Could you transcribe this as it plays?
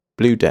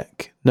Blue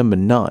Deck number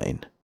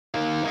 9.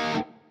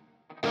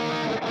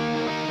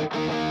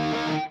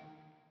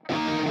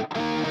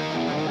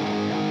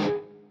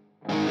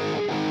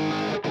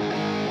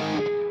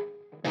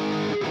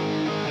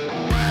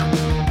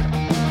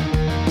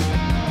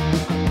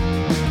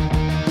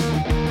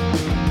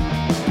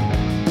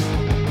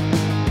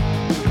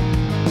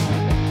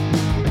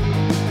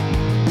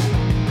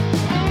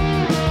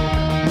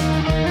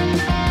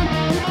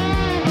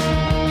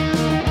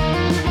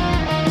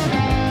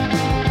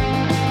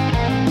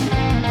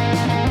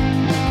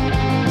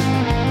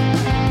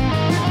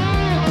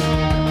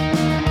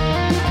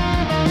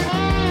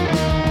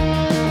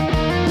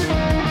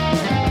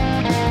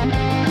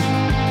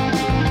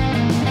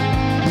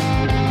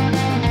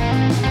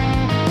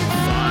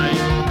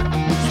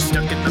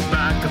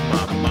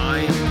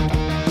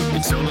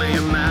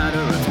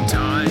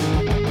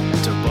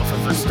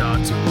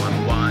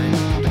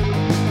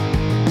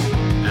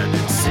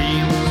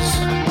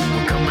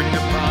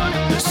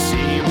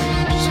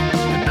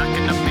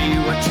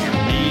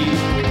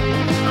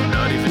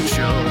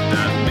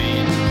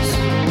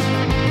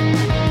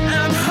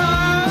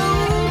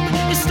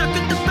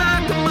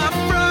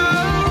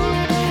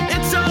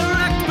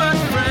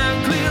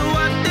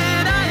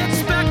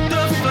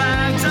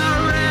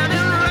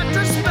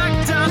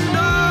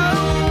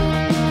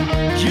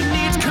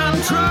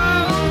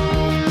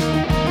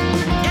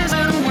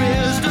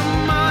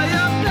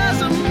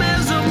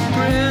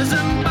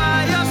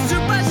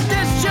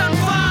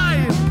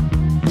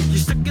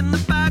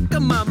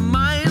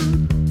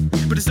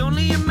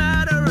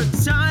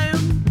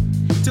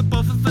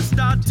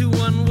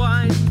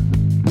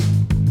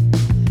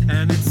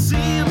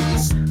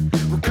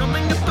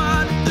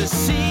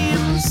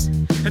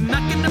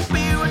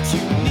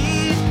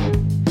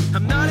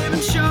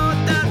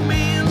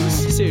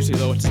 Seriously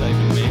though, it's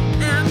saving me.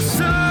 And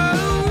so,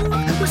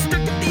 we're stuck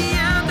at the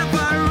end of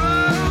our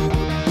road.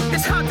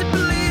 It's hard to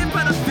believe,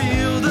 but I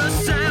feel the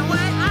same way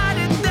I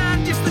did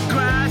then. Just the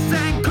grass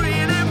ain't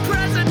green in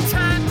present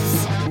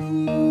tense.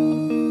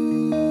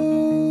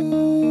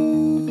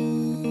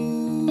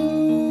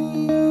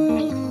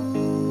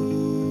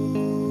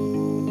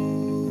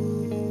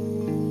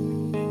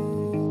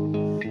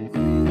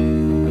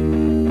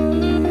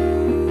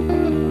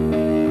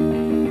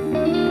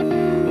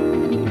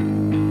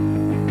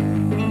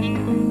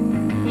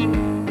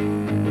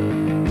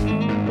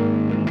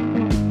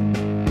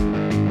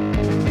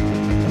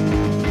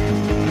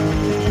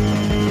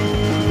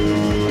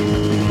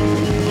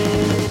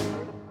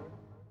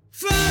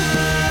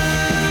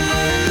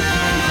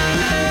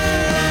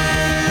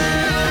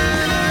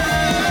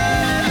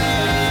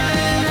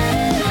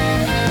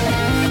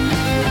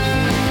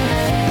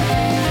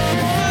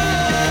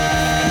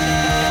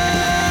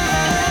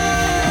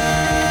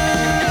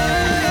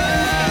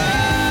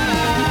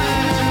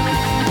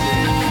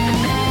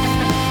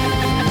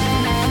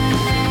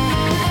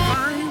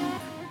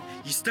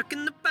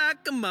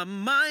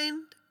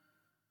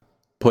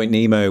 Point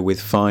Nemo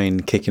with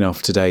Fine kicking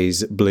off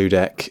today's Blue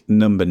Deck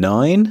number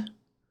 9.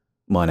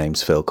 My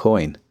name's Phil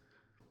Coyne.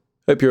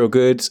 Hope you're all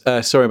good.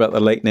 Sorry about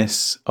the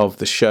lateness of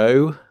the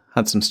show.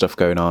 Had some stuff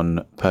going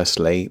on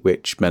personally,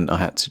 which meant I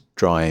had to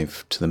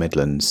drive to the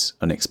Midlands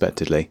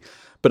unexpectedly.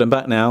 But I'm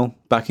back now,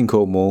 back in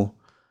Cornwall.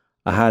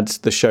 I had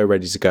the show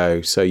ready to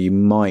go, so you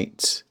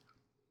might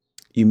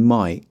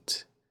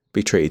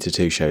be treated to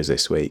 2 shows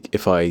this week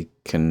if I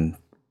can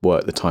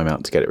work the time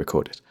out to get it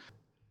recorded.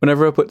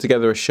 Whenever I put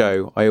together a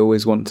show, I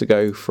always want to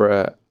go for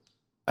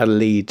a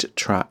lead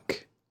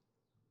track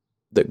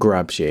that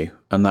grabs you,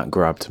 and that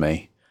grabbed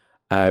me.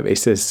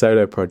 It's his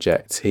solo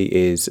project. He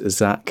is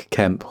Zach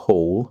Kemp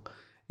Hall.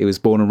 He was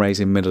born and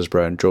raised in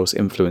Middlesbrough and draws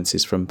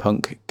influences from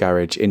punk,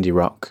 garage, indie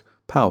rock,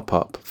 power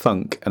pop,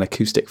 funk, and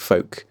acoustic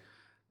folk,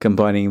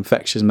 combining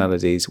infectious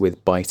melodies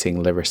with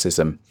biting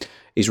lyricism.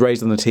 He's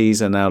raised on the Tees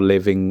and now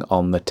living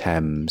on the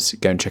Thames.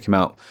 Go and check him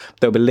out.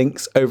 There'll be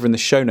links over in the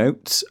show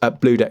notes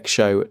at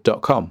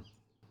bluedeckshow.com.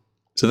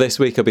 So this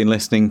week I've been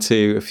listening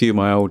to a few of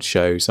my old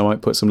shows. I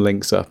might put some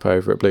links up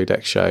over at Blue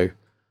Deck Show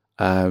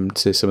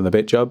to some of the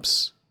bit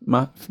jobs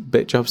to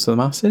the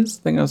masses.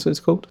 I think that's what it's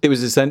called. It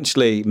was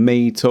essentially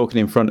me talking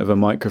in front of a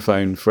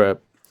microphone for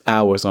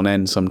hours on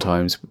end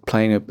sometimes,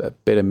 playing a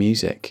bit of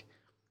music.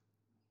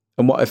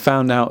 And what I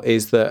found out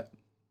is that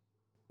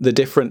the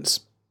difference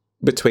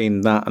between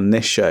that and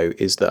this show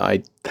is that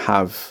I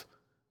have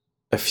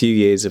a few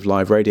years of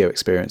live radio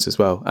experience as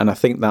well. And I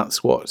think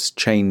that's what's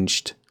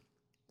changed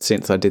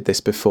since I did this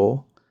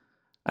before.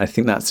 I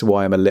think that's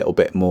why I'm a little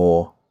bit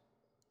more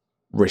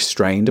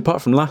restrained.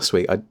 Apart from last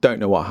week, I don't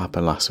know what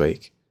happened last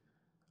week.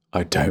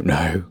 I don't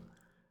know.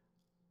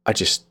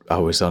 I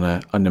was on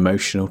an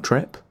emotional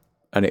trip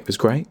and it was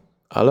great.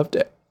 I loved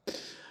it.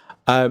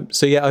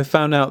 So yeah, I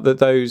found out that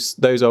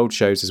those old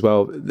shows as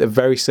well, they're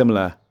very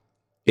similar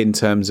in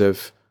terms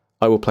of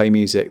I will play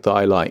music that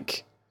I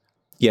like.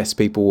 Yes,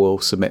 people will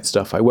submit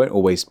stuff. I won't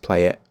always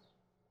play it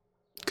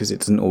because it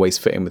doesn't always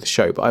fit in with the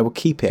show, but I will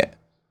keep it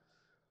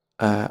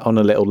on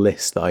a little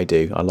list that I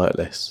do. I like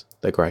lists.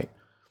 They're great.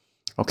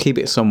 I'll keep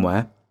it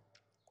somewhere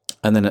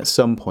And then at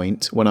some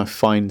point, when I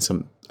find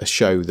a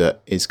show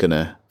that is going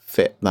to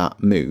fit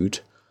that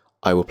mood,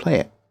 I will play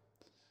it.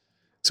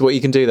 So what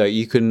you can do, though,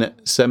 you can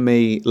send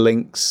me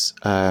links,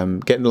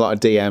 getting a lot of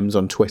DMs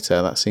on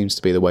Twitter. That seems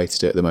to be the way to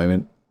do it at the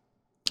moment.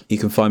 You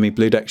can find me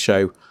Blue Deck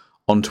Show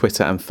on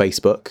Twitter and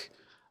Facebook.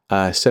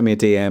 Send me a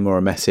DM or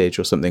a message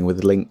or something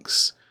with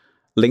links.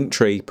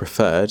 Linktree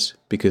preferred,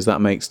 because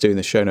that makes doing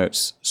the show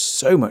notes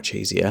so much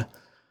easier.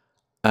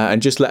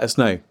 And just let us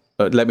know.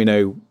 Let me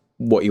know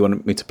what you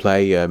want me to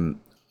play. I'm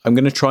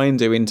going to try and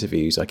do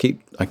interviews. I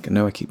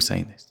know I keep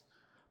saying this,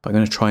 but I'm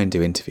going to try and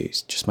do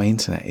interviews. Just my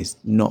internet is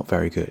not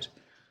very good.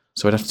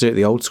 So I'd have to do it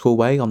the old school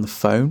way on the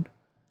phone.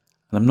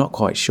 And I'm not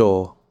quite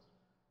sure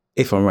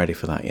if I'm ready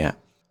for that yet.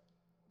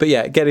 But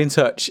yeah, get in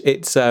touch.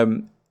 It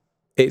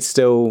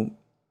still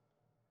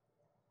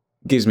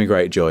gives me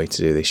great joy to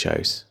do these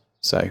shows.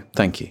 So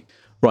thank you.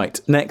 Right,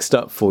 next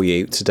up for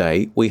you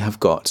today, we have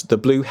got the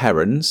Blue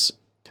Herons.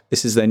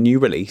 This is their new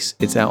release.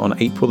 It's out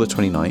on April the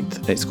 29th,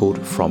 and it's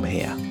called From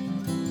Here.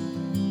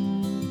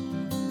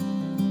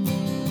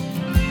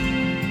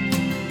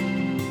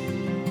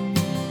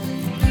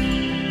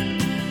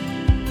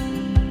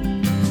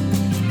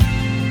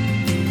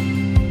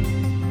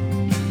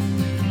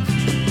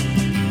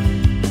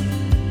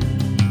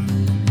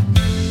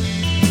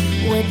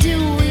 Where do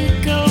we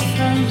go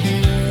from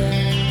here?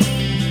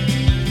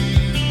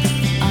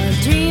 Our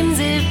dreams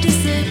have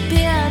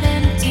disappeared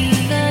into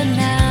the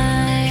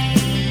night.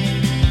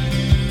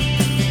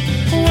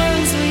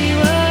 Once we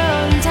were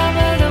on top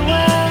of the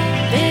world,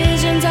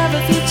 visions of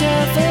a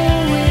future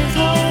filled with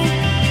hope.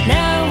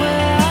 Now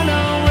we're on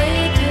our way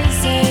to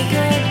say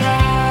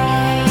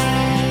goodbye.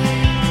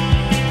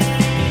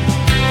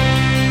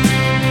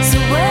 So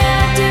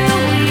where do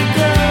we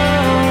go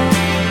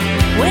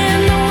when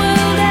the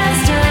world has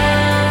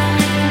turned?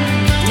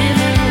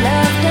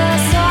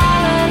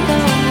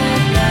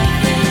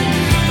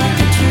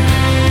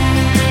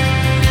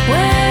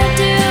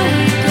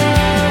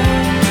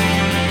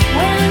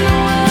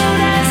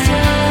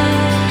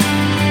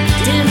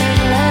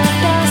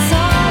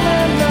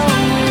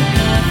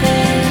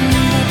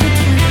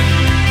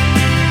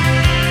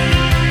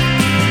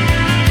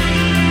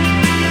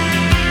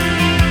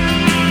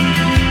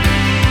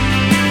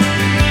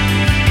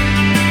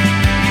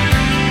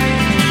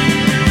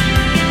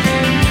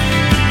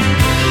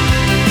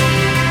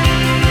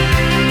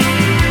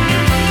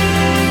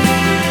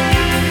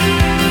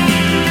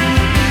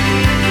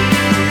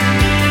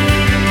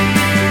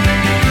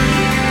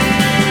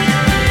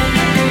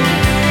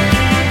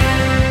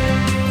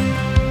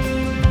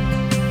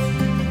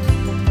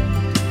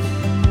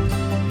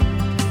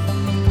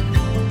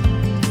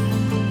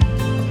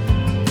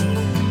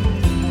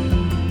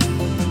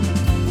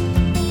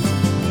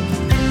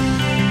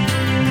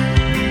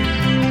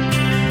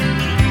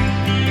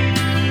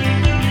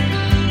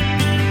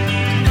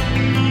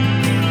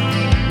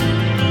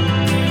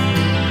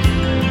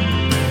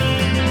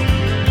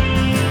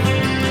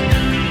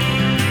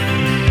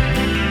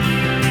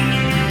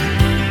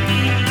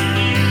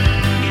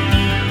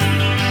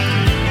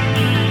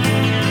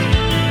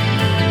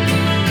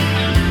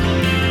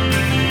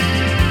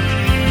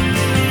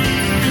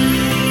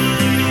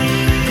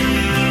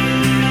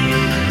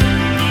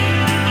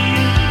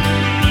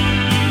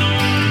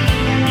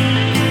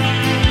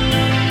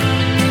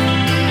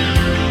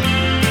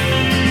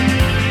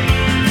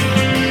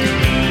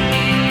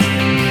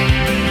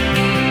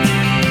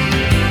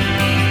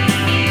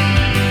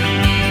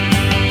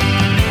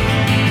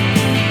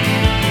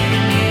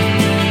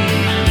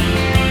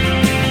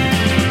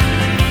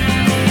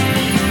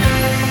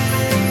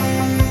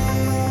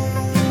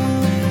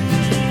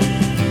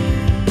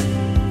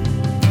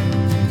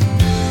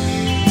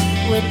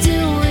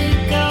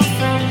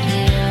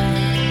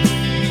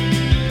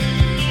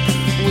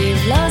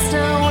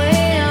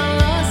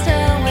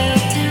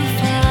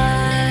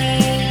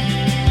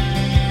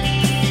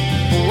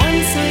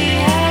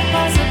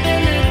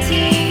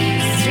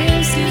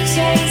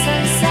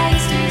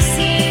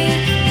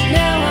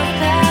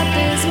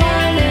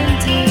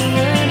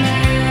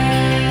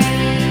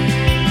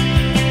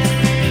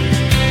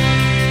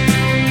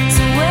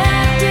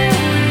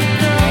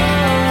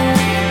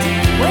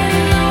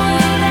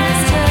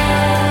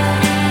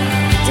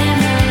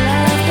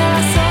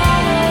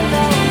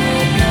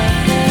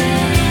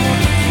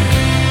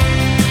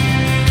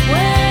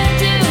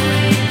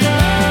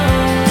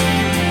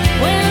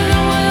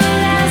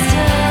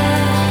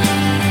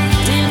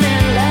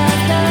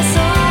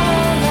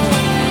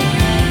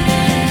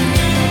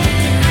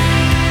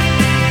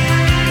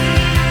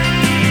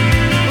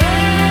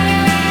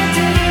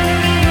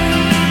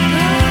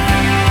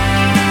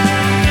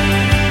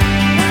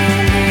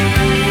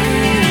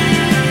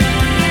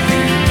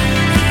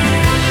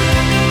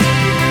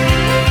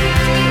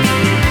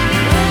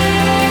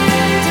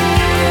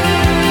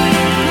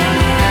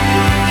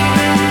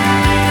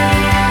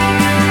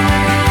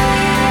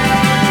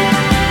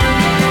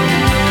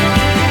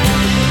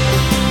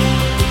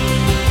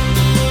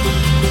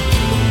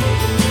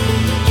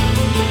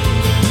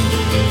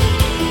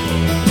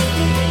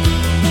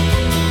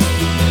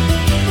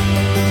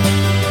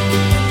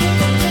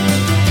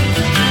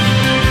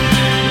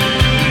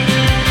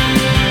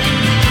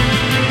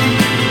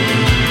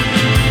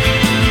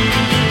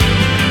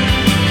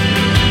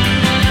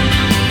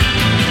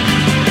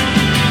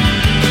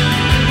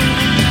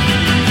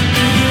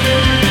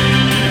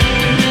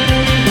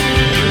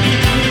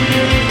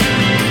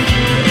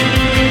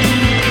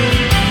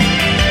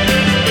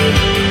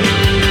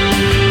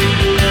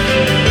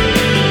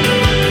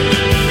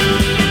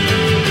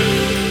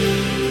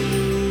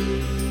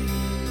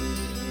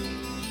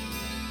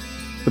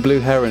 The Blue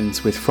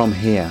Herons with From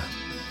Here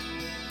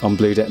on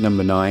Blue Deck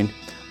number 9.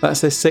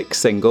 That's their 6th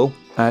single.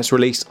 It's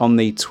released on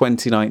the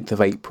 29th of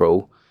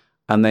April,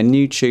 and their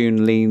new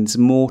tune leans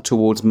more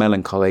towards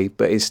melancholy,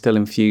 but is still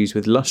infused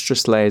with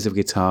lustrous layers of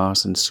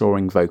guitars and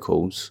soaring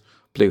vocals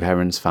Blue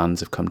Herons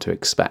fans have come to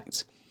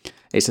expect.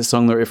 It's a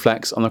song that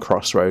reflects on the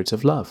crossroads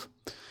of love.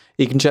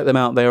 You can check them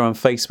out there on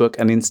Facebook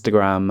and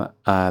Instagram,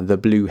 The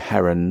Blue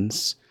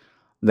Herons.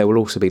 There will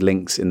also be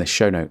links in the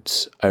show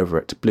notes over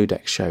at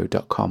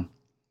bluedeckshow.com.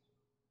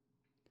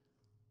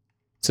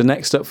 So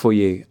next up for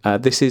you,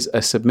 this is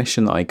a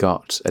submission that I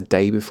got a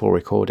day before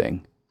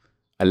recording.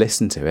 I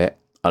listened to it,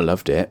 I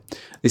loved it.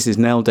 This is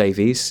Nell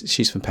Davies,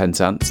 she's from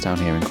Penzance down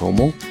here in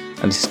Cornwall,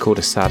 and this is called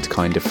A Sad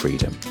Kind of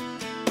Freedom.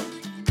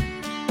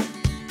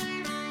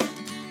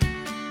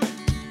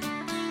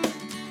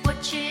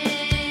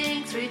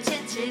 Watching through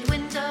tinted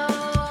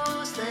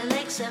windows, the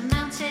lakes and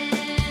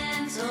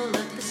mountains all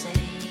look the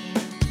same.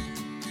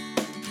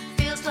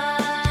 Feels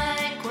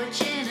like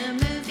watching a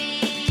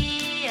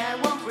movie I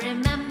won't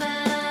remember,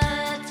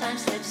 time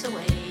slips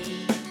away.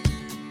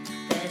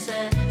 There's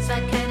a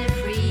sad kind of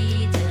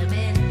freedom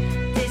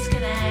in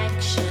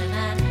disconnection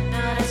and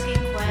not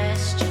asking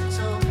questions,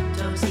 all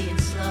dozy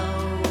and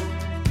slow.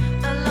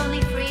 A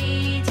lonely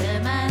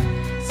freedom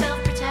and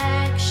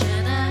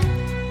self-protection, a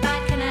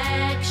bad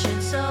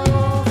connection, so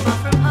far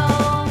from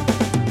home.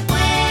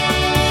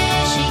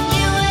 Wishing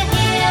you were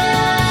here,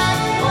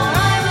 or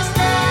I was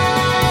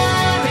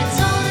there, it's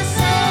all the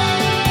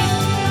same.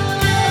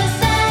 'Cause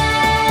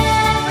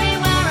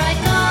everywhere I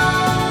go,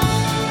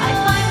 I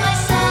find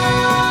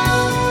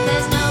myself,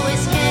 there's no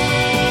escape.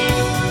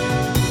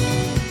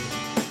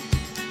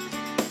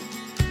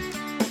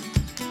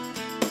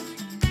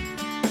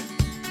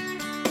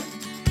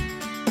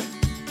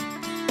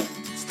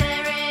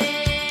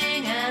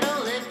 Staring at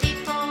all the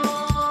people,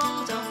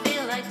 don't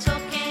feel like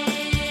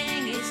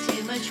talking, it's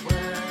too much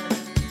work.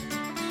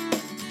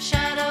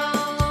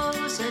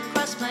 Shadows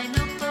across my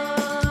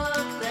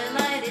notebook, the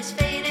light is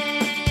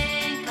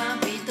fading,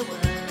 can't read the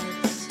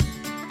words.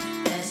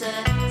 There's a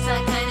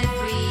sad kind of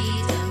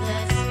freedom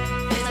that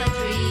feels like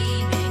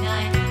dreaming. I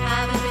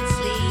haven't been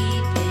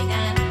sleeping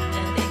and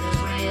nothing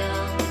feels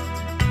real.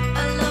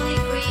 A lonely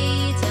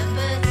freedom,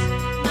 but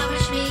not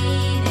much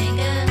meaning.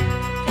 A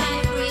kind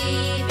of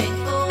grieving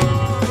for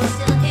what's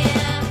still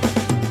here.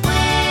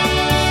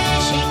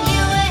 Wishing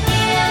you were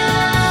here,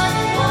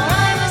 or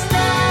I was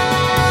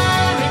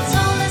there, it's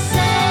all the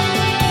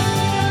same.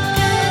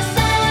 'Cause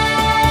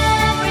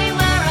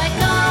everywhere I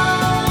go,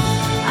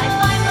 I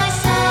find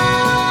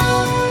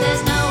myself,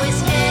 there's no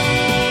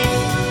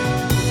escape.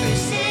 Through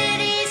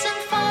cities and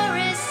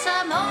forests,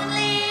 I'm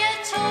only a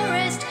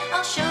tourist.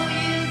 I'll show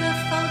you the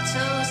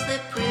photos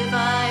that prove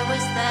I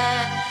was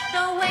there.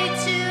 No way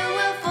to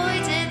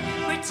avoid it,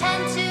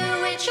 pretend to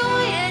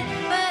enjoy it,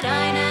 but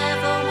I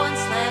never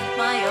once left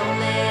my own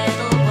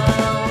little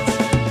world.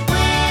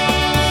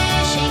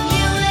 Wishing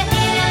you were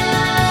here,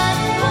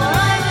 or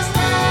I was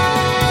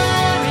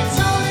there, it's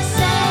all the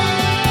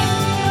same.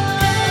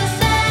 'Cause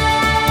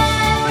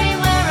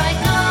everywhere I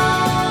go,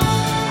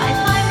 I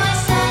find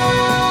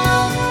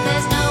myself,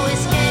 there's no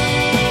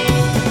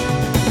escape.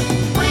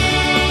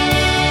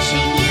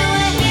 Wishing you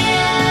were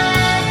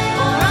here,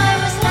 or I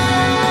was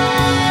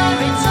there,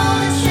 it's all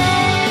the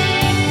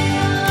same.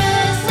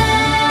 'Cause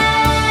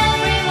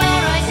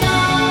everywhere I go,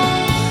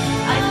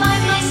 I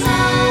find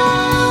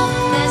myself,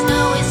 there's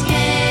no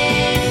escape.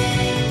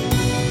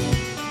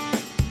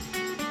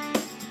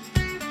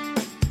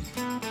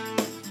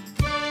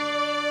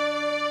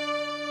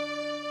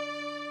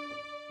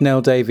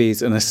 Nell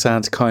Davies and A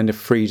Sad Kind of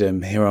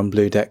Freedom here on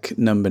Blue Deck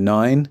number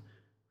 9.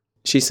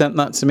 She sent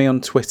that to me on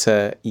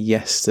Twitter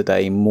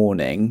yesterday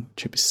morning,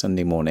 which was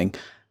Sunday morning.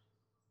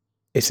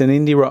 It's an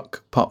indie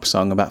rock pop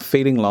song about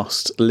feeling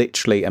lost,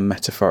 literally and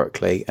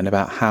metaphorically, and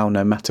about how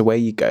no matter where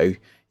you go,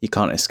 you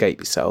can't escape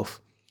yourself.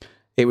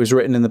 It was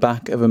written in the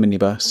back of a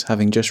minibus,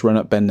 having just run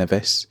up Ben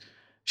Nevis.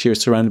 She was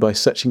surrounded by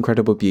such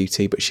incredible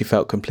beauty, but she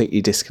felt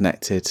completely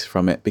disconnected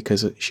from it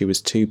because she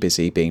was too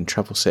busy being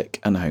travel sick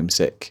and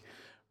homesick,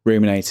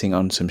 ruminating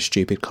on some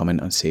stupid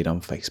comment I'd seen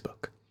on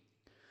Facebook.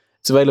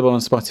 It's available on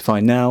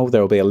Spotify now.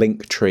 There will be a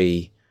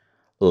Linktree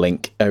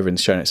link over in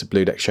the show notes at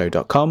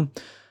bluedeckshow.com.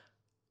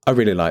 I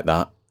really like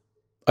that.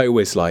 I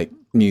always like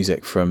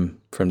music from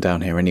down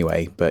here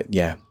anyway, but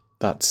yeah,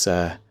 that's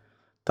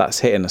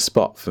hitting a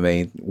spot for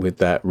me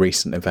with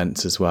recent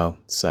events as well.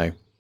 So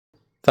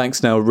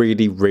thanks, Nell.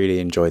 Really, really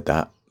enjoyed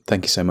that.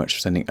 Thank you so much for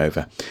sending it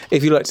over.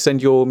 If you'd like to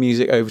send your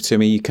music over to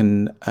me, you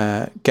can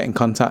get in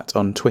contact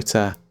on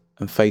Twitter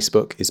and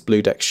Facebook. It's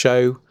Blue Deck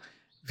Show.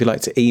 If you'd like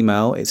to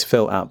email, it's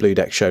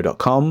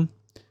phil@bluedeckshow.com.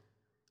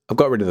 I've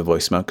got rid of the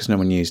voicemail because no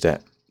one used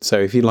it. So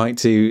if you'd like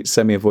to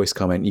send me a voice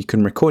comment, you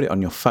can record it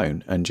on your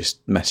phone and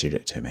just message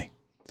it to me.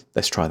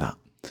 Let's try that.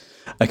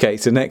 Okay,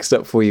 so next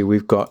up for you,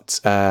 we've got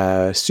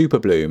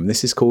SuperBloom.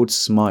 This is called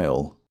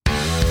Smile.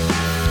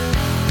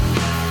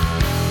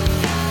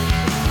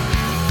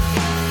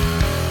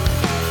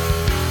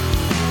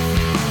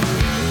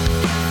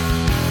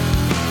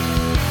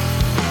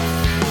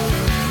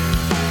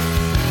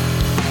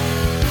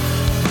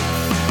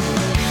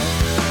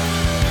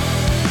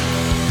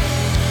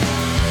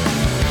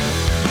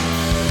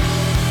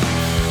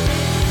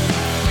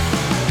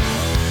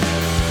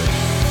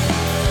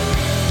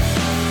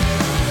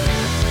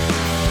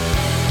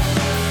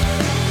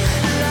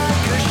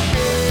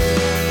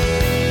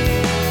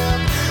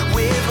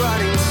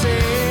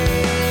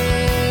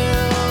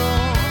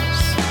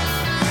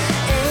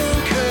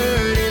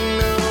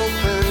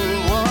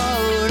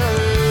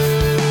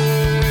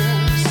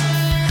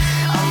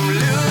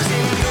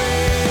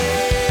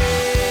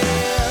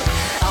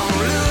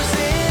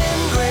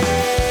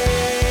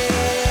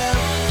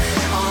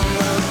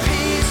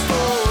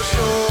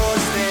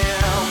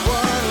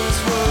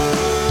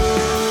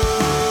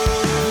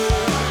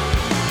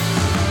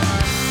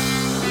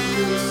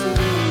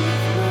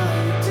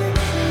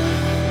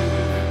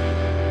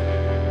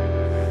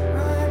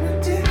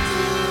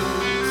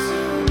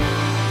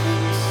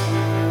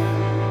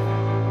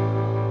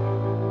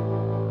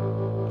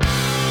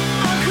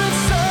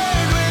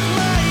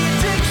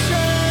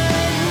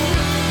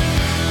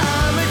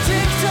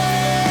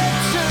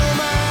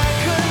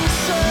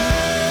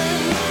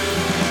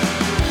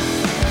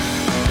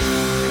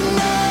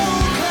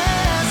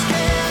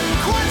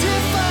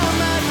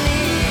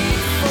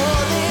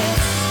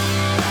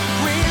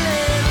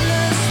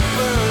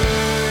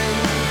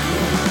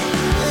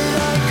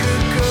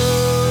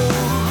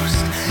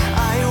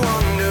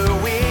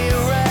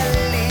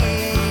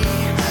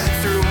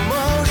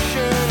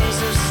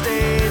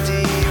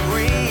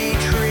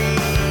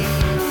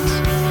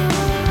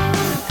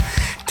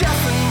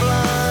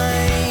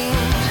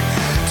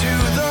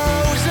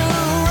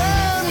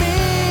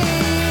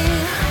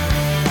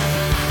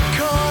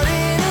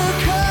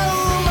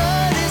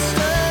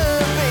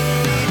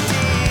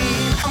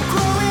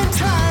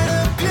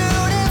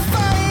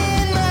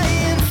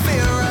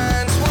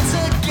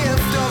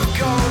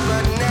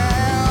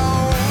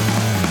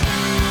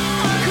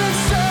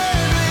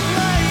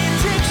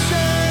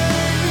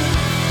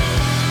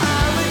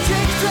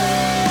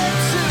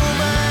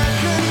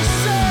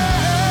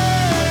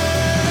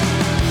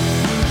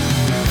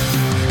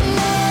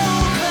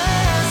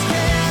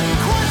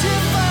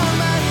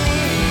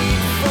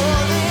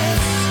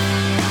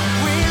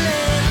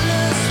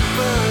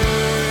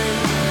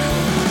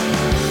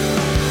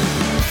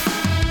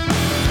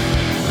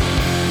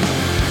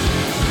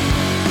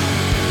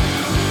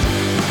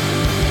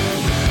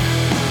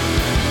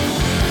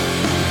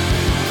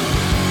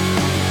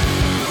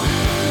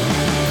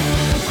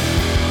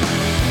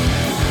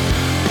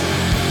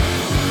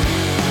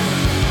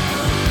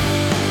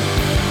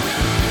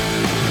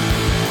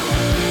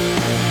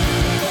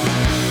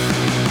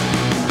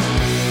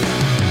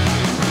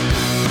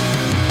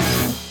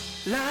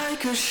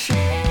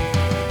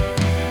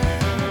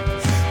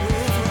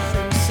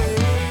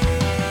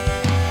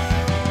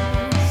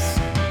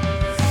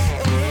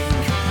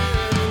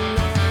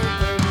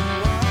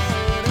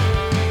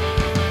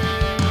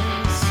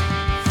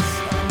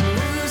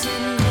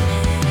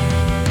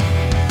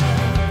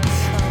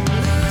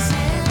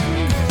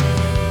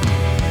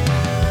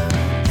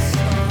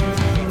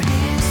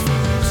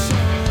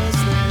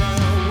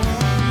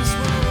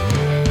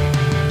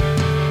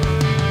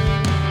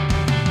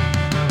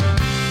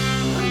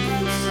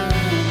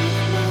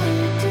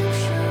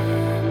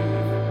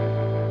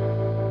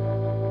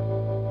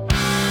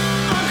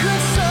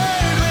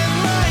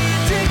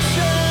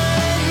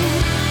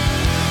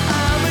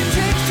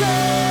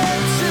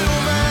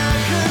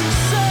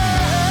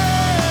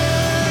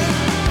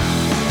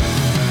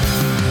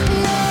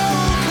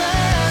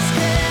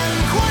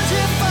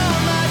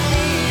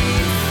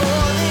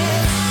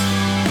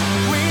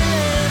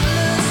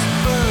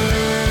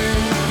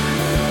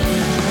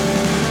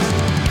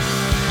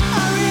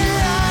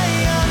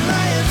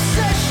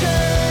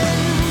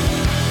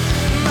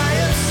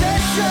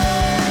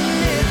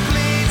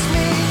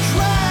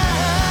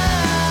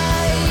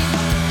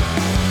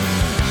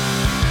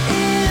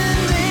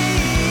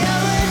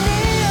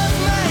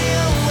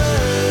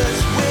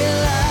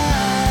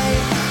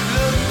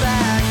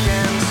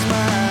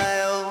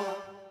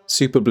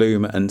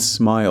 SuperBloom and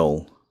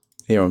Smile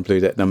here on Blue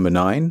Deck number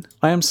 9.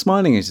 I am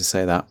smiling as you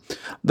say that.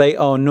 They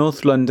are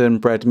North London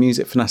bred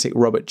music fanatic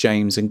Robert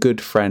James and good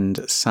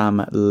friend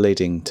Sam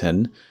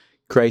Liddington,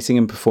 creating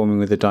and performing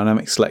with a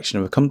dynamic selection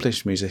of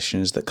accomplished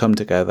musicians that come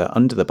together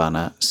under the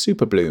banner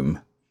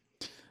SuperBloom.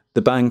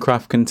 The band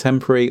craft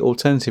contemporary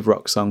alternative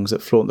rock songs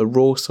that flaunt the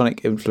raw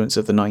sonic influence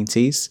of the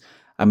 90s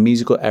and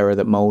musical era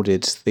that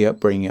moulded the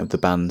upbringing of the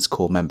band's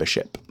core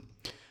membership.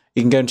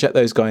 You can go and check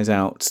those guys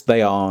out.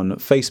 They are on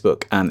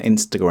Facebook and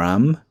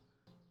Instagram.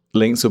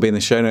 Links will be in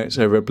the show notes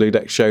over at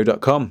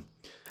bluedeckshow.com.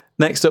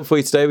 Next up for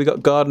you today, we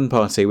got Garden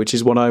Party, which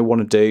is what I want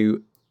to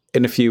do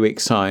in a few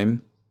weeks'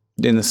 time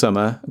in the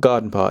summer.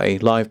 Garden Party,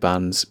 live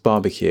bands,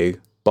 barbecue,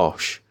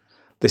 bosh.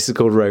 This is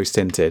called Rose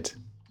Tinted.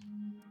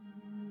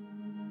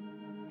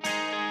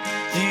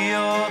 The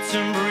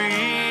autumn breeze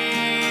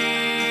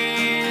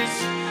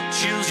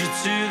chills you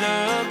to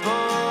the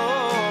bone.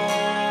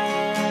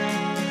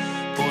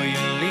 Boy,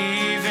 you're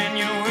leaving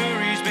your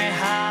worries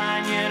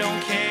behind. You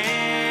don't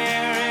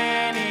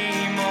care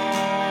anymore.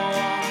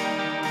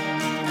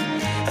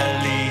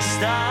 At least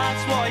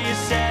that's what you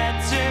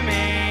said to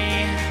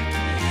me.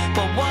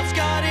 But what's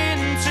got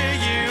into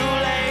you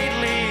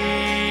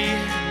lately?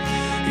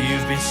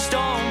 You've been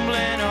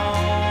stumbling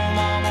home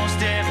almost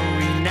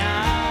every night.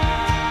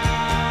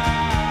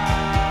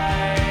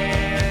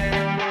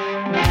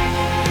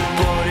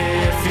 But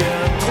if you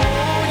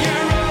pull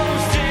your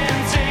rose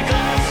tinted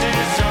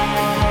glasses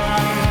on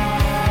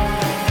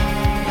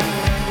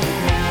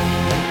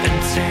and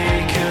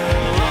take a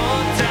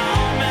look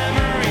down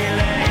memory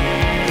lane,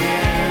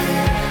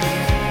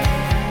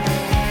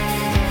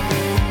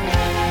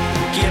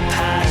 get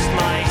past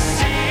my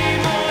see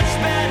much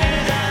better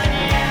than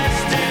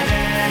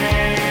yesterday.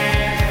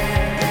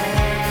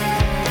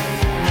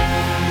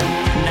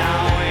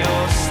 Now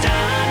you're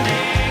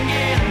standing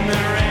in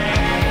the rain.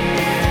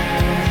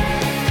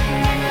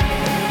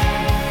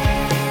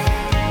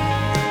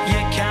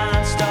 You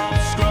can't stop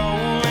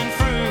scrolling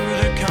through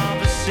the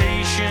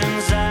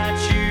conversations that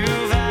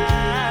you've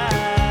had.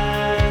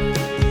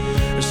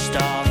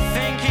 Start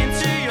thinking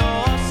to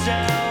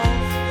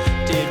yourself,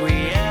 did we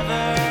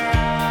ever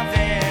have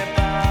it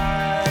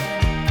bad?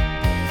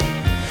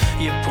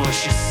 You push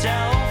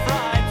yourself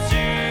right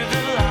to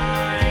the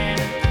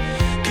line,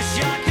 'cause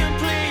you're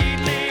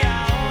completely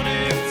out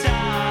of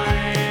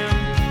time,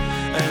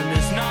 and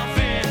there's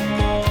nothing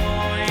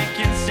more you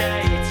can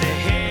say to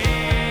him.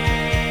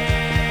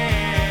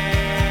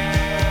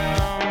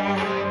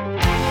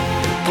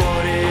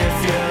 But if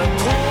you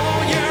pull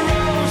your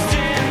rose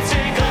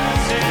tinted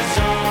glasses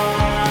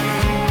on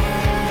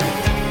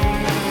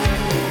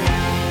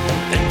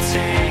and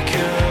take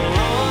a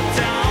look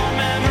down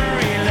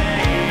memory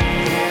lane,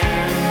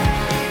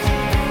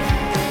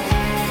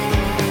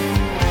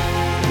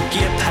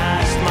 get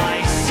past my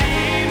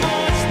see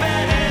much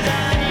better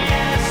than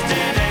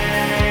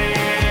yesterday.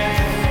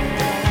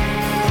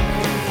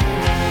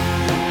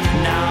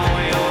 Now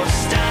you're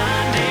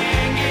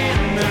standing in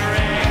the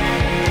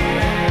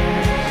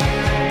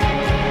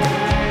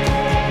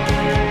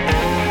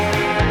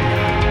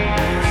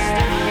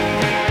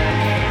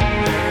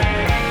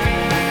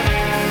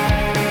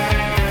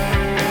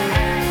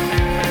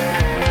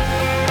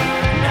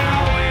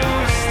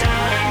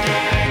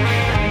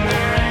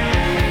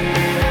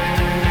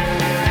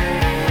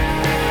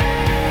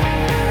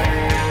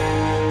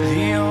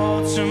The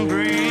autumn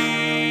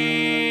breeze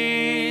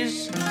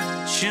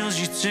chills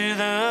you to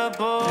the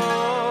bone.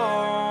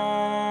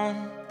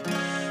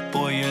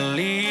 Boy, you're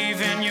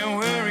leaving your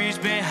worries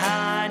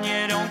behind.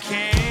 You don't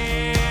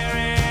care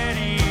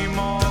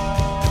anymore.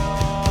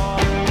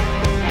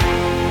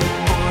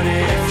 But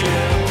if you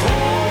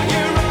pull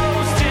your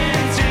rose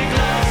tinted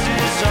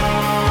glasses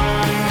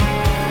on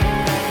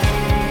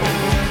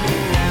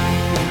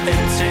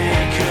and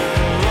take a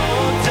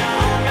look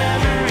down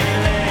memory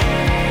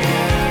lane,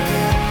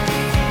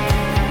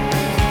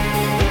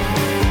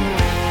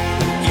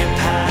 you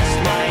passed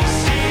my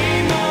see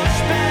much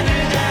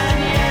better than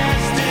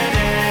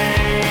yesterday.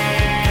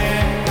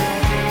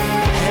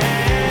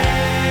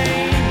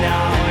 Hey,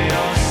 now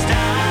you're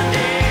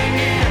standing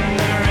in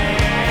the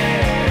rain.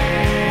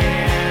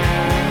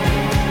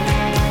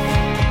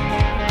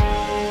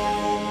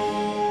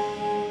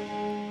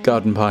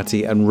 Garden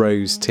Party and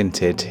Rose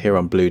Tinted here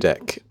on Blue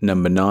Deck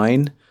number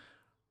 9.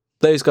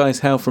 Those guys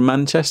hail from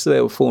Manchester. They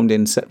were formed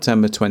in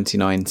September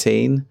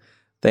 2019.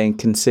 They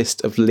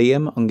consist of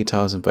Liam on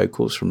guitars and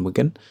vocals from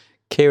Wigan,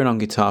 Kieran on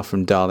guitar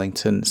from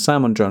Darlington,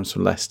 Sam on drums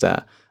from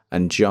Leicester,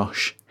 and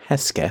Josh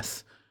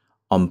Hesketh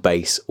on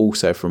bass,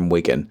 also from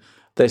Wigan.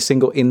 Their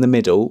single In the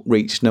Middle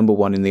reached number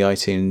 1 in the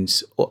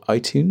iTunes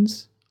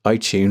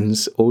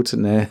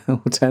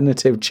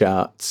alternative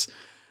charts,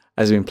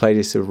 has been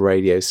playlists of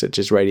radios such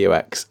as Radio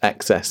X,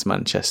 XS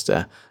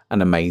Manchester,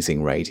 and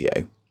Amazing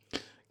Radio.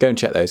 Go and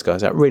check those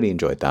guys out. Really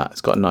enjoyed that.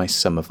 It's got a nice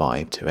summer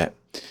vibe to it.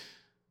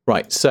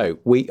 Right, so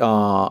we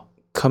are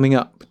coming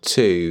up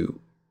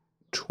to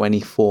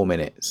 25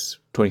 minutes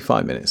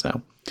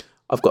now.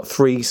 I've got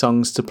 3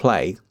 songs to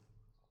play,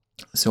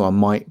 so I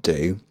might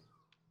do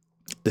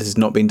This has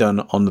not been done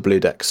on the Blue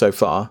Deck so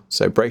far,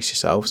 so brace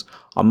yourselves.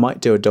 I might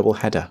do a double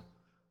header.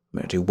 I'm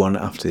going to do one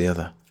after the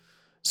other.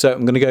 So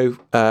I'm going to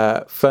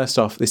go, first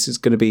off, this is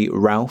going to be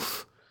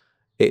Ralph.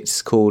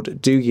 It's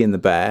called Doogie and the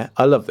Bear.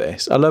 I love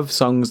this. I love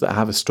songs that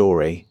have a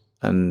story,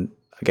 and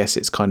I guess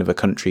it's kind of a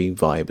country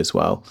vibe as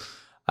well.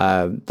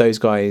 Those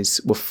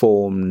guys were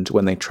formed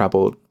when they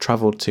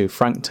travelled to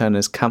Frank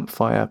Turner's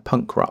Campfire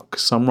punk rock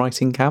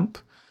songwriting camp.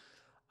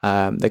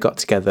 They got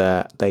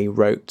together, they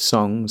wrote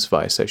songs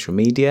via social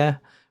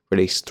media,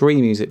 released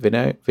 3 music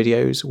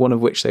videos, one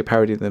of which they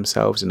parodied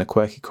themselves in a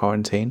quirky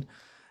quarantine.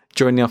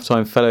 During the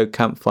off-time, fellow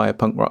Campfire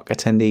punk rock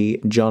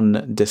attendee John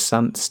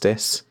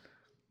DeSantis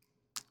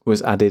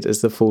was added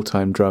as the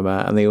full-time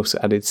drummer, and they also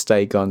added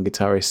Stay Gone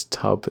guitarist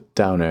Tub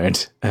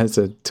Downard as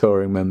a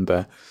touring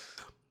member.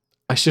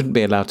 I shouldn't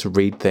be allowed to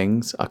read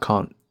things. I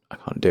can't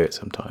do it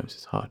sometimes.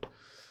 It's hard.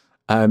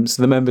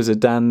 So the members are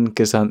Dan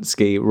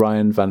Kazansky,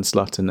 Ryan Van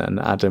Slotten, and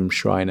Adam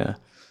Schreiner.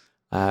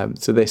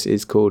 So this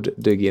is called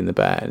Doogie and the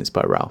Bear, and it's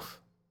by Ralph.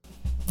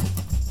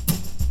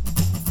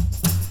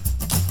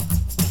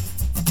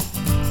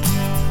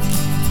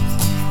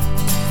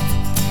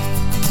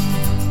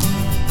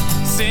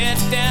 Sit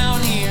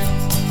down here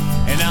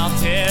and I'll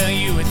tell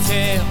you a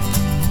tale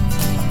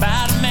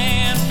about a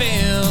man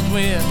filled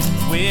with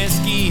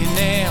whiskey and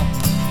ale.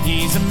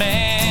 He's a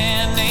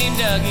man named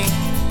Dougie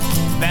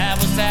that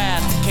was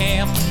at the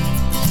camp,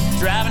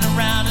 driving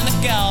around in a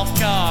golf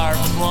cart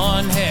with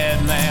one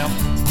headlamp.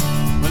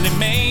 Well, he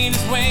made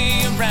his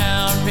way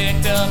around,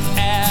 picked up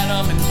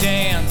Adam and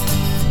Dan,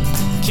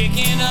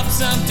 kicking up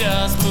some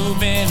dust,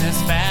 moving as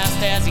fast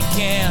as he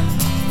can,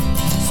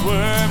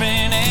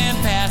 swerving and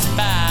passing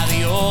by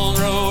the old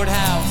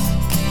roadhouse,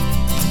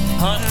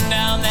 hunting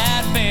down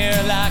that bear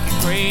like a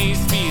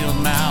crazed field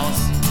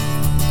mouse.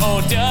 Oh,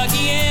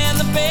 Dougie and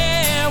the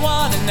bear,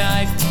 what a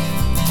night.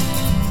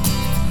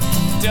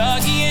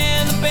 Dougie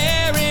and the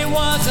bear, it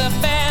was a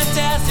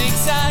fantastic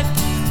sight.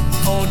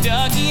 Oh,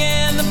 Dougie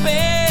and the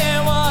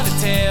bear, what a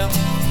tale.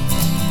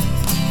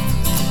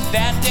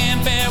 That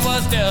damn bear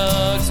was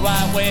Doug's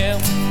white whale.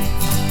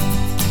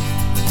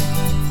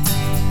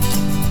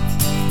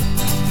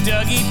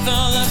 Dougie,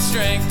 full of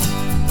strength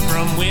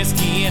from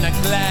whiskey in a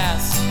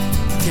glass,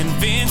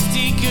 convinced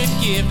he could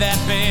give that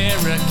bear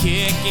a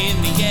kick in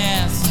the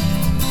ass.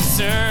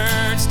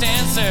 Searched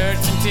and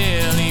searched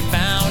until he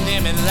found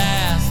him at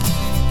last.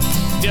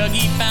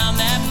 Dougie found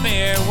that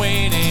bear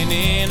waiting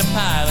in a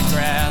pile of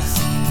grass.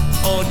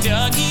 Oh,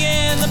 Dougie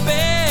and the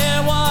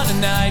bear, what a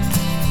night.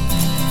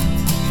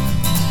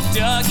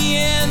 Dougie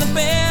and the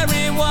bear,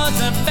 it was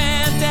a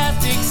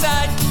fantastic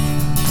sight.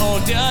 Oh,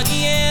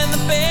 Dougie and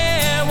the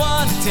bear,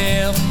 what a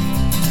tale.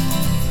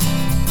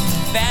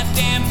 That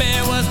damn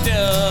bear was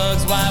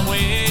Doug's white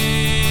whale.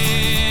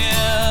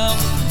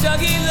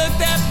 Dougie looked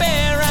that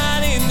bear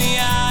right in the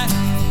eye.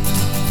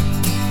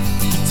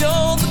 He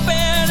told the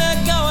bear to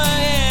go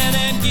ahead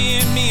and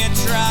give me a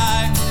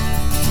try.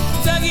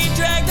 Dougie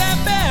dragged that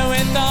bear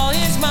with all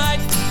his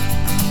might,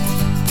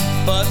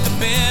 but the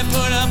bear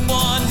put up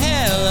one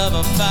hell of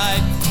a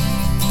fight.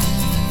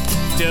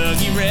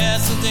 Dougie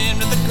wrestled him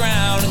to the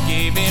ground and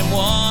gave him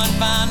one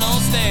final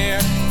stare.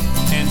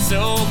 And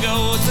so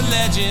goes the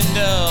legend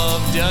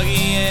of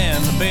Dougie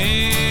and the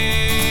bear.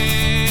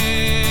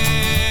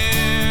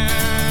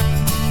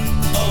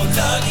 Oh,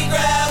 Dougie,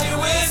 grab your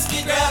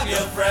whiskey, grab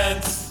your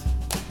friends.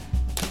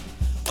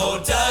 Oh,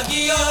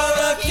 Dougie, you're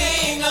a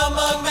king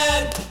among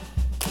men.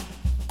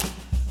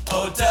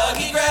 Oh,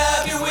 Dougie,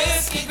 grab your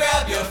whiskey,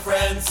 grab your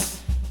friends.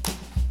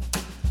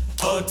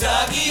 Oh,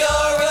 Dougie,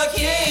 you're a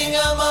king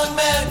among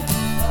men.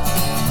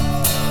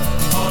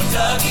 Oh,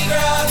 Dougie,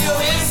 grab your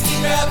whiskey,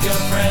 grab your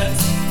friends.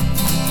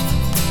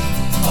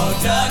 Oh,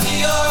 Dougie,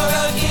 you're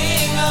a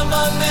king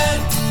among men.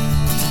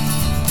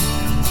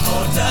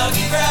 Oh,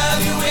 Dougie, grab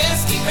your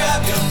whiskey,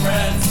 grab your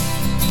friends.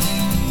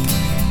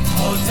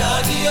 Oh,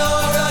 Dougie,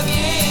 you're a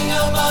king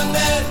among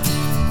men.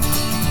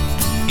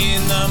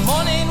 In the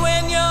morning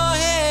when your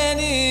head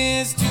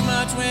is too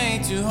much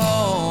weight to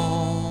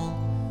hold,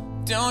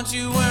 don't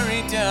you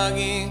worry,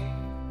 Dougie,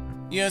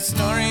 your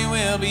story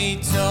will be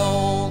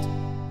told.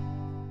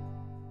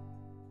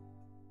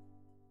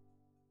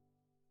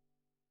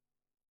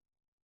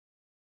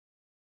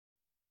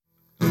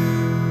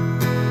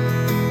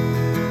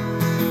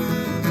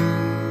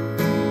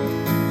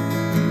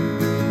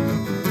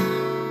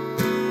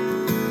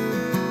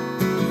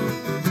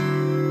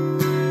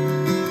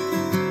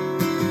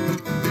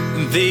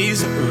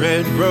 These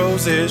red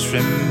roses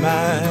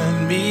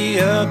remind me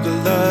of the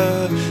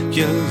love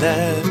you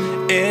left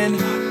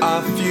in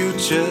our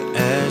future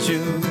as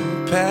you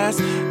pass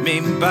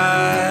me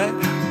by.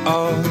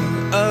 All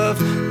of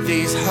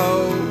these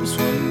hoes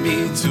want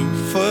me to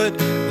foot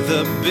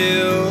the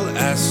bill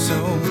as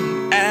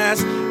soon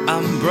as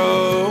I'm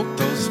broke.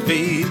 Those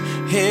feet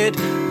hit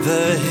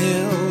the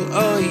hill.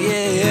 Oh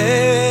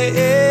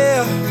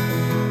yeah,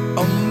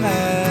 oh my.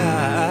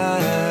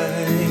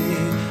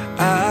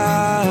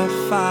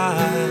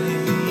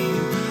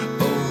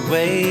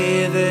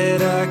 Way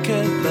that I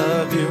can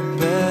love you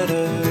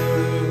better.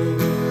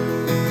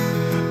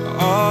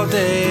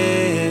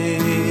 day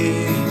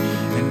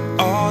and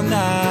all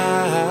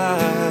night.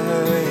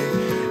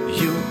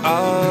 You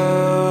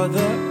are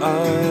the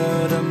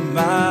art of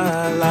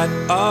my life.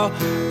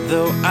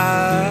 Although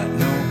I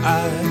know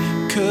I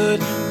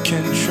could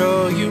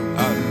control you,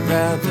 I'd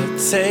rather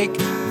take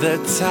the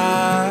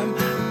time.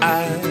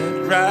 I'd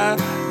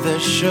rather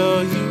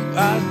show you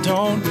I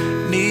don't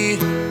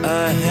need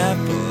a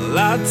handful.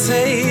 I'll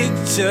take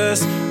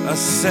just a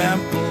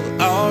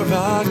sample. I'll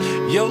rock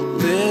your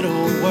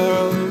little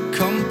world.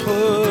 Come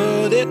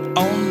put it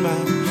on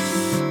my,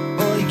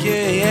 oh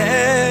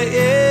yeah,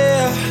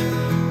 yeah,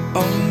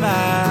 on my.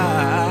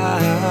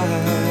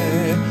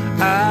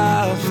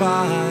 I'll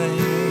find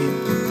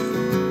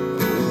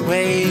a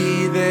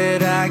way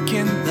that I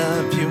can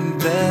love you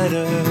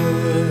better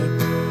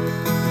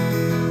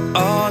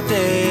all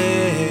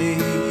day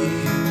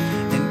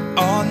and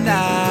all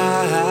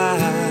night.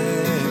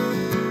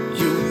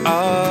 You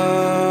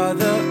are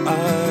the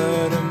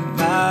art of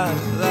my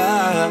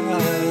life.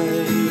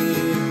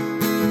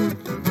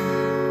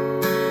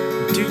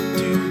 Do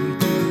do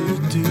do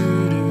do do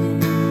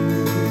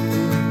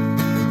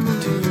do do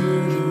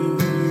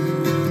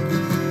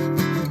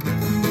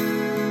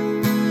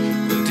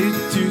do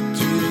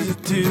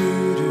do.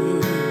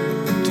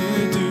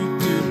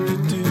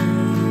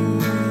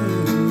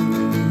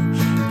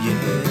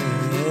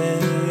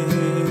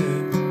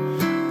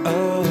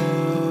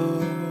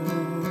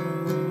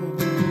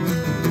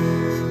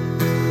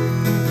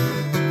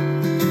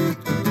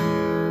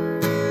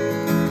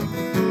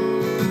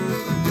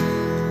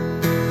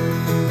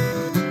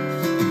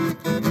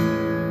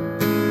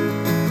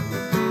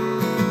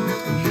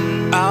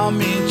 I'll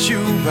meet you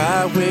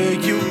right where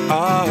you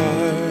are,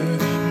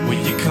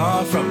 where you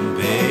come from,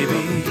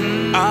 baby.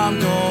 I'm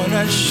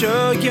gonna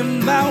show you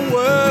my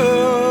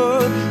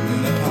world.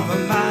 In the palm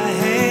of my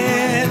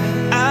hand,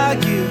 I'll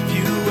give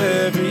you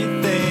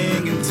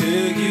everything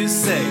until you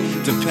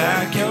say to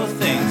pack your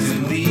things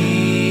and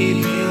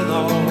leave me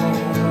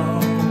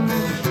alone.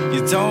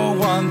 You don't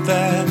want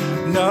that,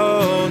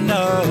 no,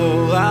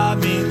 no. I'll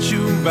meet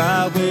you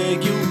right where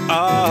you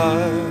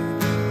are,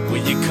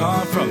 where you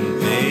come from,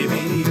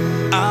 baby.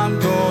 I'm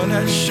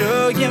gonna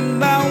show you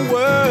my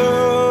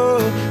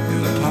world.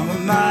 In the palm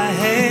of my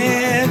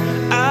hand,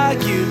 I'll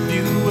give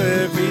you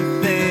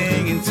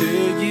everything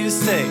until you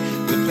say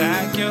to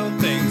pack your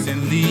things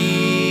and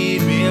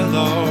leave me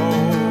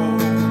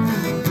alone.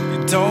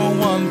 You don't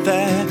want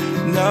that,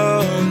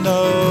 no,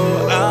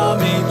 no. I'll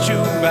meet you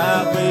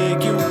right where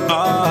you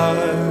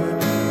are,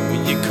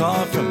 where you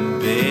come from,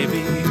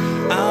 baby.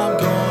 I'm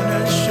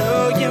gonna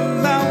show you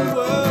my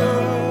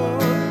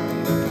world.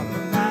 In the palm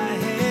of my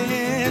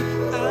hand,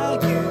 I'll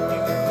give you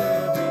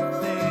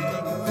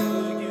everything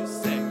until you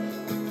say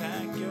to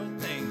pack your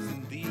things and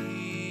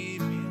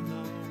leave me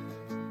alone.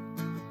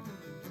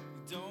 You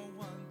don't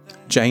want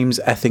that. James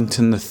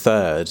Ethington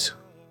III.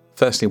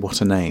 Firstly, what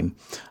a name.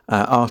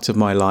 Art of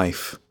My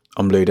Life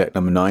on Blue Deck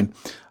number 9.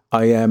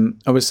 I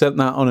was sent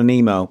that on an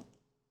email,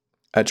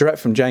 direct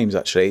from James,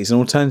 actually. He's an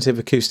alternative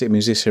acoustic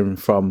musician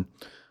from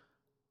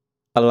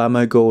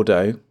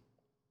Alamogordo,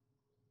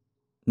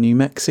 New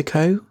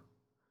Mexico?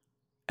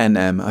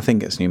 NM, I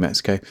think it's New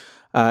Mexico.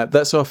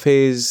 That's off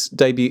his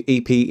debut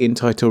EP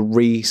entitled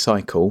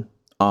Recycle,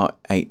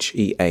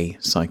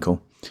 RHEA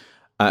Cycle.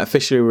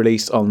 Officially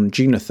released on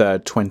June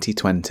 3rd,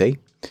 2020.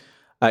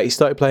 He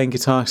started playing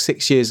guitar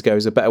 6 years ago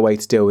as a better way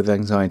to deal with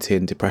anxiety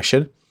and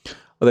depression.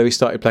 Although he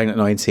started playing at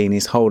 19,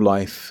 his whole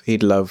life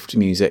he'd loved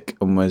music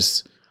and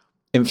was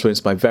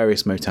influenced by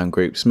various Motown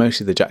groups,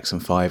 mostly the Jackson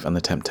 5 and the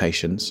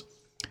Temptations.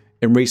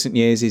 In recent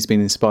years, he's been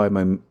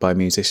inspired by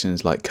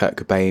musicians like Kurt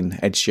Cobain,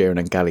 Ed Sheeran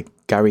and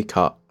Gary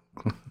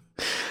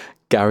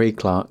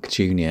Clark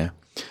Jr.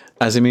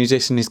 As a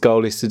musician, his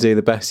goal is to do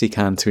the best he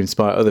can to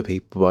inspire other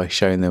people by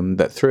showing them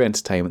that through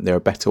entertainment there are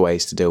better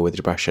ways to deal with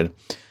depression.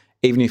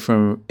 Even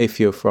if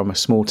you're from a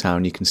small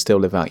town, you can still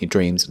live out your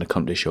dreams and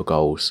accomplish your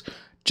goals.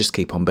 Just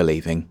keep on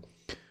believing.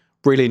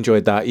 Really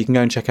enjoyed that. You can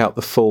go and check out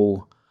the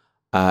full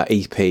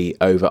EP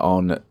over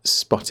on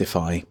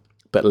Spotify,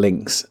 but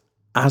links,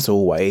 as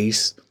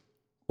always,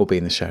 will be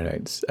in the show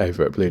notes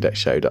over at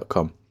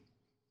bluedeckshow.com.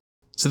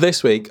 So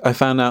this week I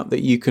found out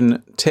that you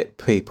can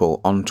tip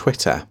people on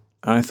Twitter,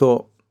 and I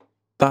thought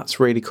that's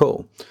really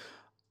cool.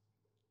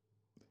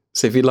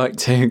 So if you'd like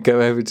to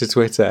go over to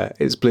Twitter,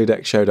 it's Blue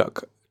Deck Show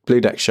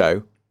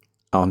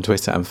on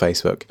Twitter and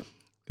Facebook.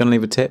 Gonna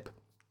leave a tip?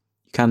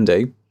 You can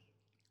do.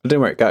 I don't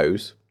know where it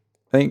goes.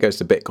 I think it goes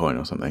to Bitcoin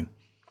or something.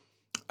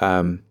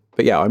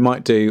 But yeah, I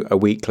might do a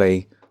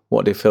weekly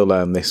What Did Phil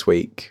Learn This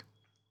Week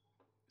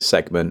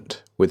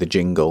segment with a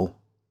jingle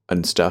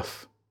and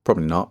stuff.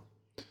 Probably not.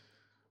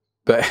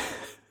 But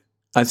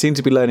I seem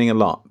to be learning a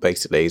lot,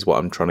 basically, is what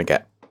I'm trying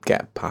to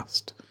get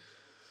past.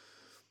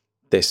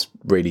 This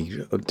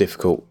really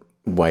difficult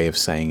way of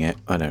saying it.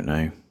 I don't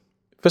know.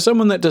 For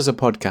someone that does a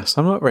podcast,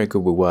 I'm not very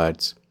good with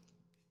words.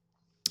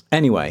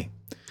 Anyway,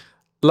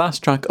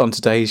 last track on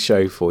today's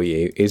show for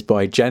you is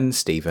by Jen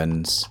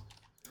Stevens.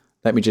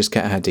 Let me just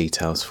get her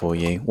details for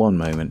you. One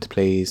moment,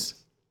 please.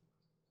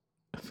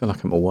 I feel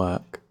like I'm at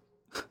work.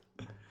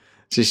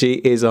 So she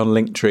is on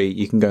Linktree.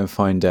 You can go and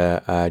find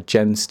her,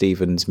 Jen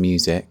Stevens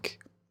Music.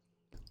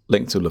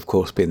 Links will, of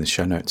course, be in the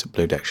show notes at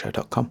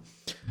bluedeckshow.com.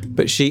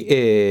 But she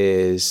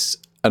is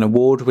an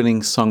award-winning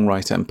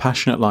songwriter and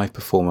passionate live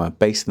performer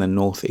based in the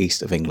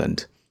northeast of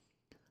England.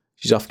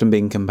 She's often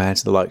been compared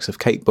to the likes of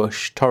Kate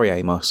Bush, Tori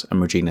Amos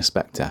and Regina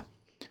Spektor.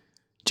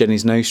 Jen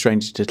is no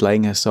stranger to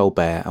laying her soul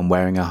bare and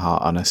wearing her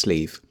heart on her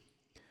sleeve.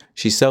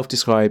 She's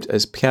self-described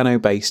as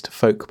piano-based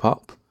folk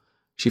pop.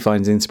 She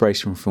finds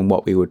inspiration from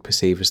what we would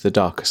perceive as the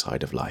darker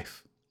side of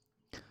life.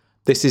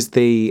 This is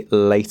the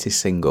latest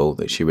single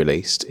that she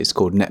released. It's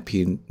called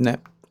Neptune's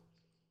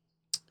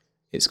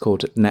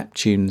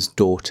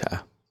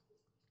Daughter.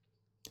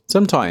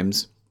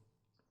 Sometimes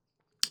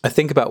I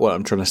think about what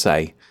I'm trying to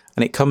say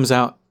and it comes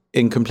out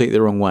in completely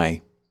the wrong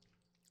way.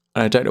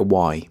 And I don't know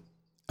why.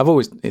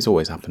 It's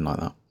always happened like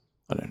that.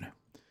 I don't know.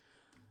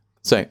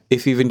 So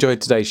if you've enjoyed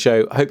today's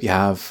show, I hope you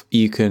have.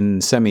 You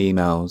can send me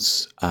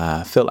emails,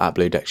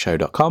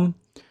 phil@bluedeckshow.com.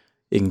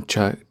 You can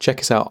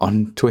check us out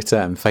on Twitter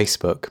and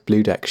Facebook,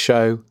 Blue Deck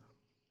Show.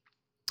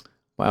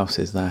 What else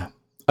is there?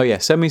 Oh yeah,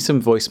 send me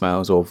some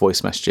voicemails or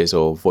voice messages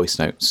or voice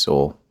notes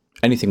or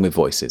anything with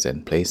voices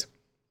in, please.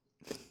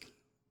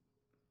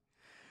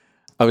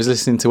 I was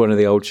listening to one of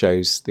the old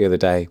shows the other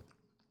day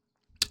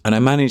and I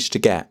managed to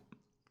get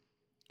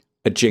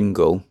a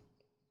jingle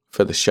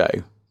for the show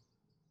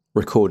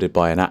recorded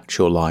by an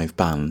actual live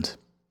band.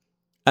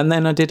 And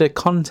then I did a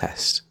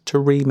contest to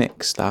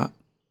remix that,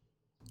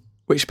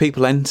 which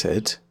people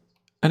entered,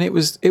 and it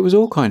was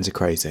all kinds of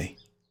crazy.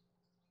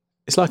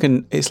 It's like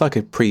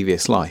a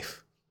previous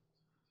life.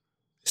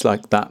 It's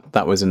like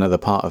that was another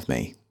part of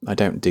me. I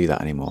don't do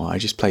that anymore. I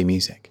just play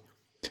music.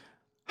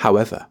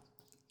 However,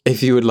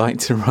 if you would like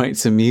to write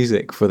some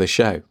music for the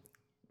show,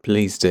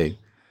 please do.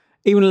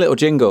 Even a little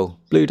jingle,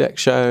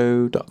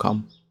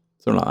 bluedeckshow.com,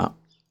 something like that.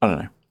 I don't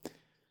know.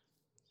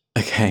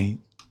 Okay.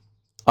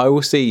 I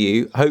will see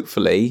you,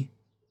 hopefully,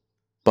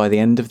 by the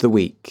end of the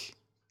week.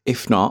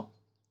 If not,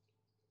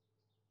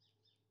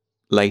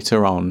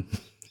 later on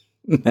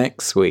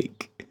next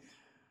week.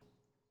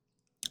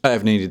 I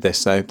have needed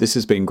this, though. This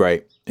has been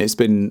great. It's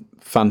been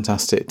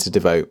fantastic to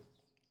devote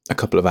a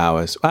couple of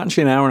hours,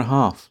 actually an hour and a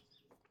half,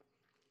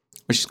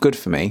 which is good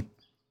for me.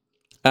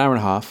 An hour and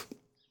a half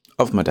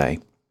of my day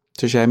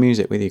to share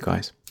music with you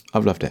guys.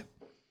 I've loved it.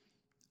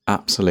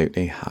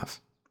 Absolutely have.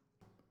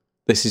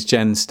 This is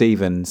Jen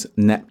Stevens,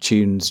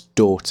 Neptune's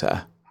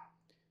Daughter.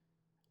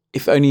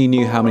 If only you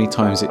knew how many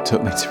times it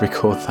took me to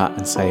record that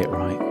and say it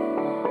right.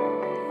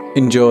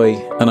 Enjoy,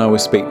 and I will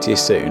speak to you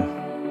soon.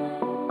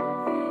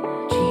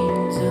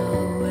 Jeans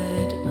are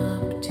wet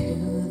up to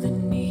the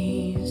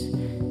knees.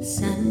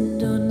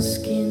 Sand on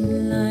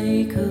skin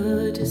like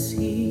a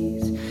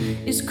disease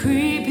is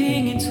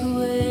creeping its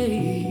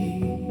way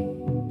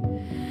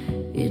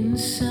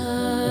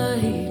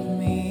inside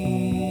me.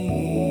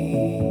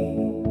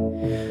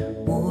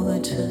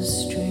 Water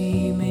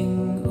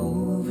streaming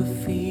over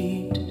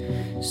feet,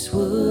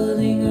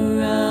 swirling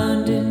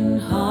around,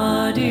 and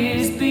heart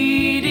is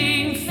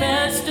beating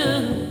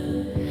faster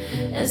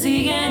as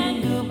the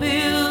anger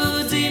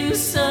builds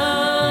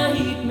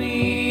inside me.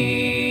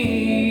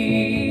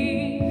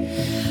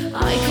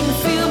 I can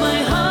feel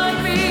my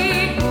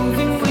heartbeat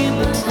moving with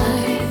the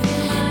tide.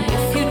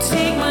 If you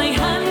take my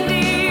hand,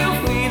 you'll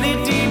feel it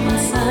deep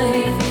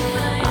inside.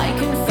 I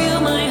can feel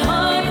my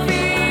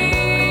heartbeat.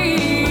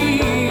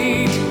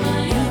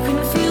 You can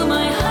feel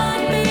my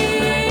heartbeat.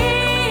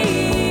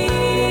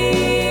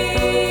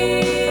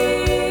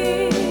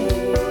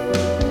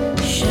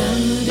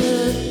 Shunned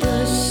the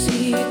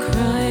sea,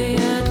 cry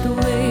at the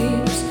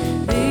waves.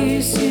 They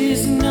say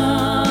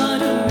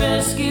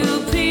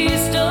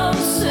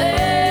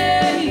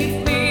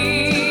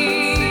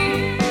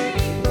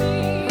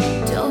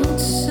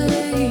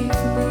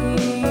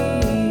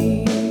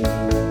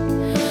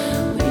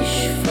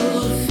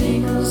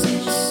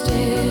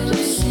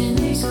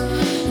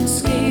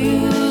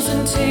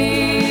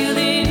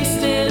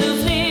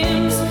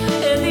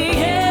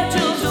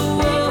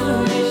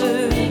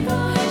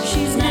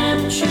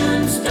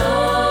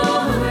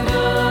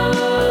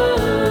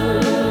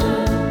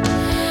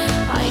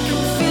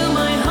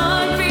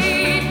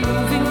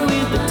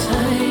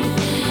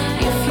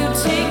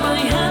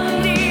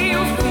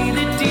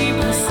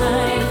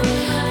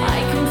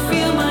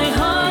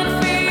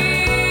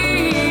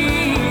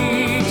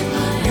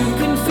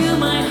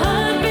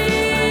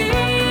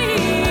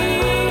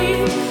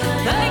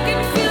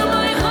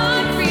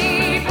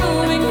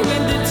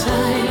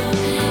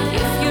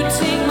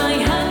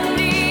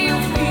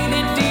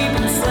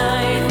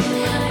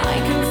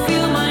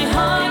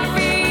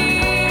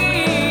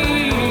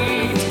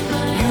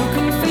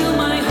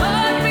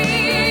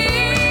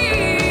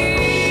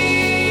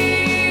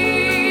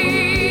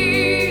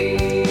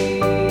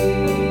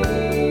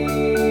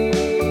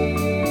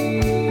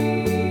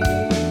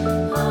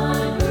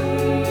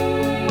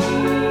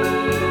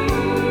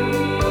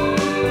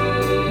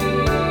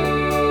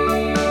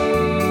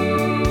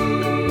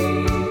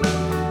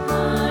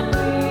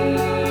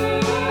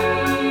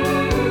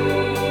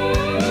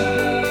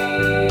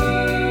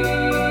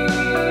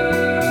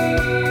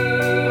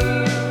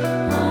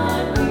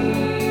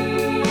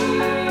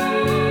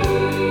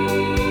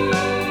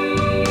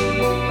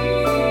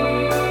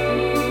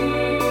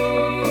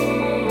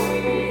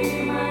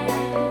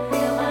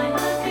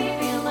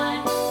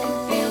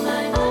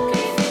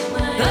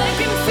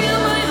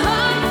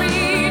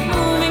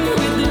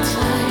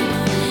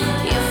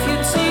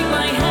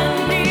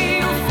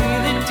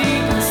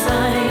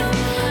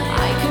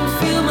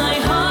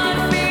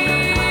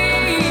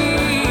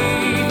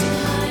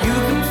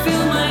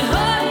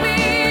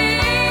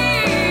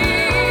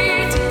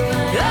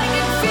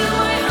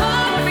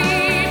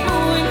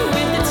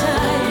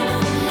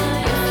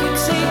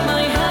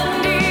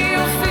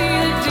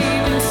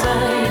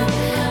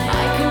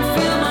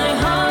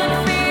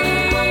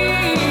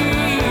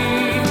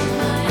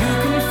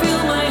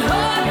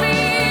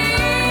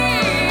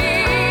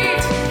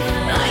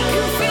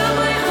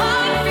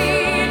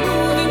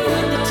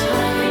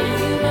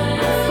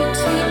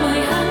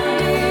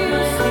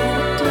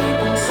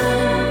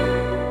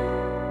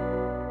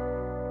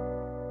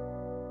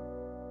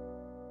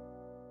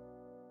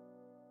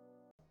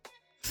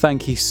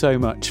Thank you so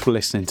much for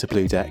listening to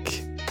Blue Deck.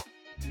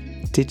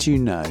 Did you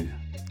know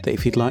that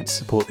if you'd like to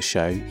support the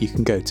show, you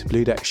can go to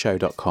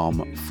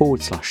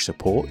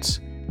bluedeckshow.com/support.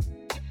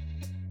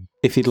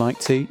 If you'd like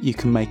to, you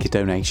can make a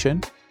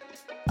donation.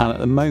 And at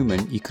the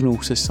moment, you can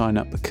also sign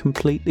up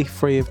completely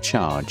free of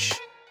charge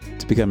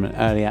to become an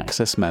early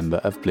access member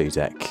of Blue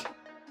Deck.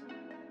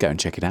 Go and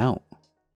check it out.